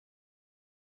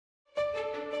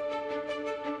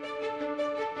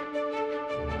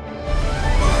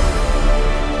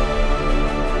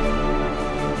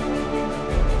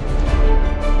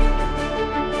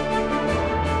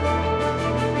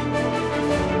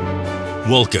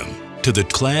Welcome to the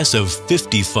class of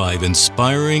 55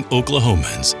 inspiring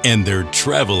Oklahomans and their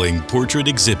traveling portrait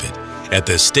exhibit at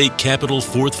the State Capitol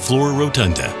 4th Floor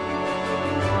Rotunda.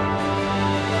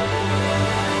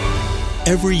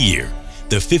 Every year,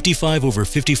 the 55 over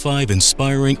 55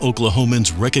 Inspiring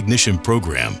Oklahomans Recognition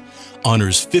Program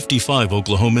honors 55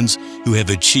 Oklahomans who have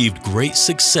achieved great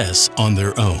success on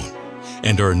their own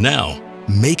and are now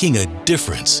making a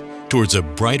difference towards a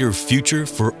brighter future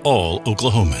for all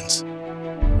Oklahomans.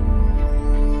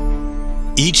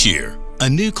 Each year, a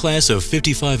new class of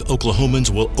 55 Oklahomans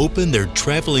will open their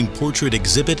traveling portrait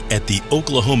exhibit at the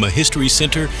Oklahoma History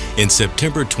Center in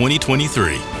September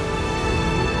 2023.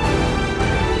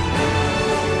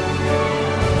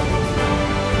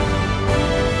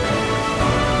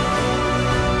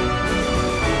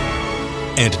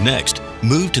 And next,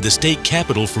 move to the State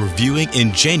Capitol for viewing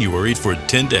in January for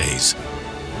 10 days.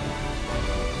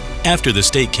 After the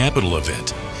State Capitol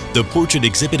event, the portrait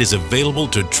exhibit is available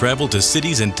to travel to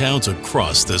cities and towns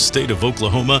across the state of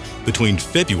Oklahoma between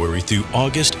February through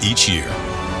August each year.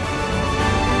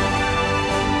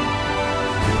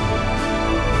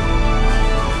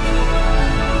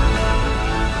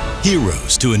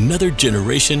 Heroes to another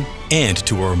generation and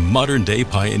to our modern-day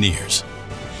pioneers.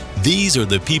 These are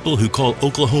the people who call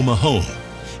Oklahoma home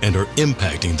and are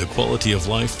impacting the quality of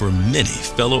life for many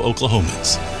fellow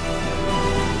Oklahomans.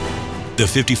 The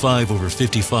 55 over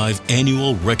 55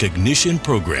 Annual Recognition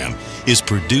Program is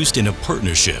produced in a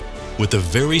partnership with the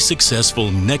very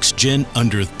successful Next Gen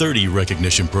Under 30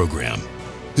 Recognition Program,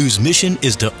 whose mission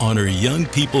is to honor young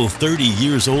people 30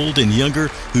 years old and younger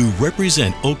who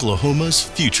represent Oklahoma's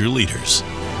future leaders.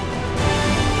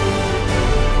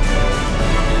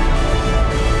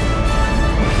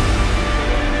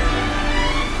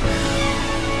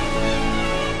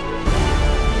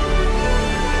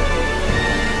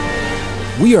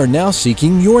 We are now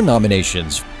seeking your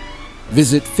nominations.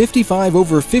 Visit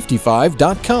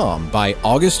 55over55.com by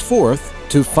August 4th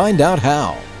to find out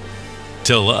how.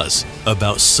 Tell us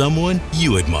about someone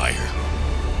you admire.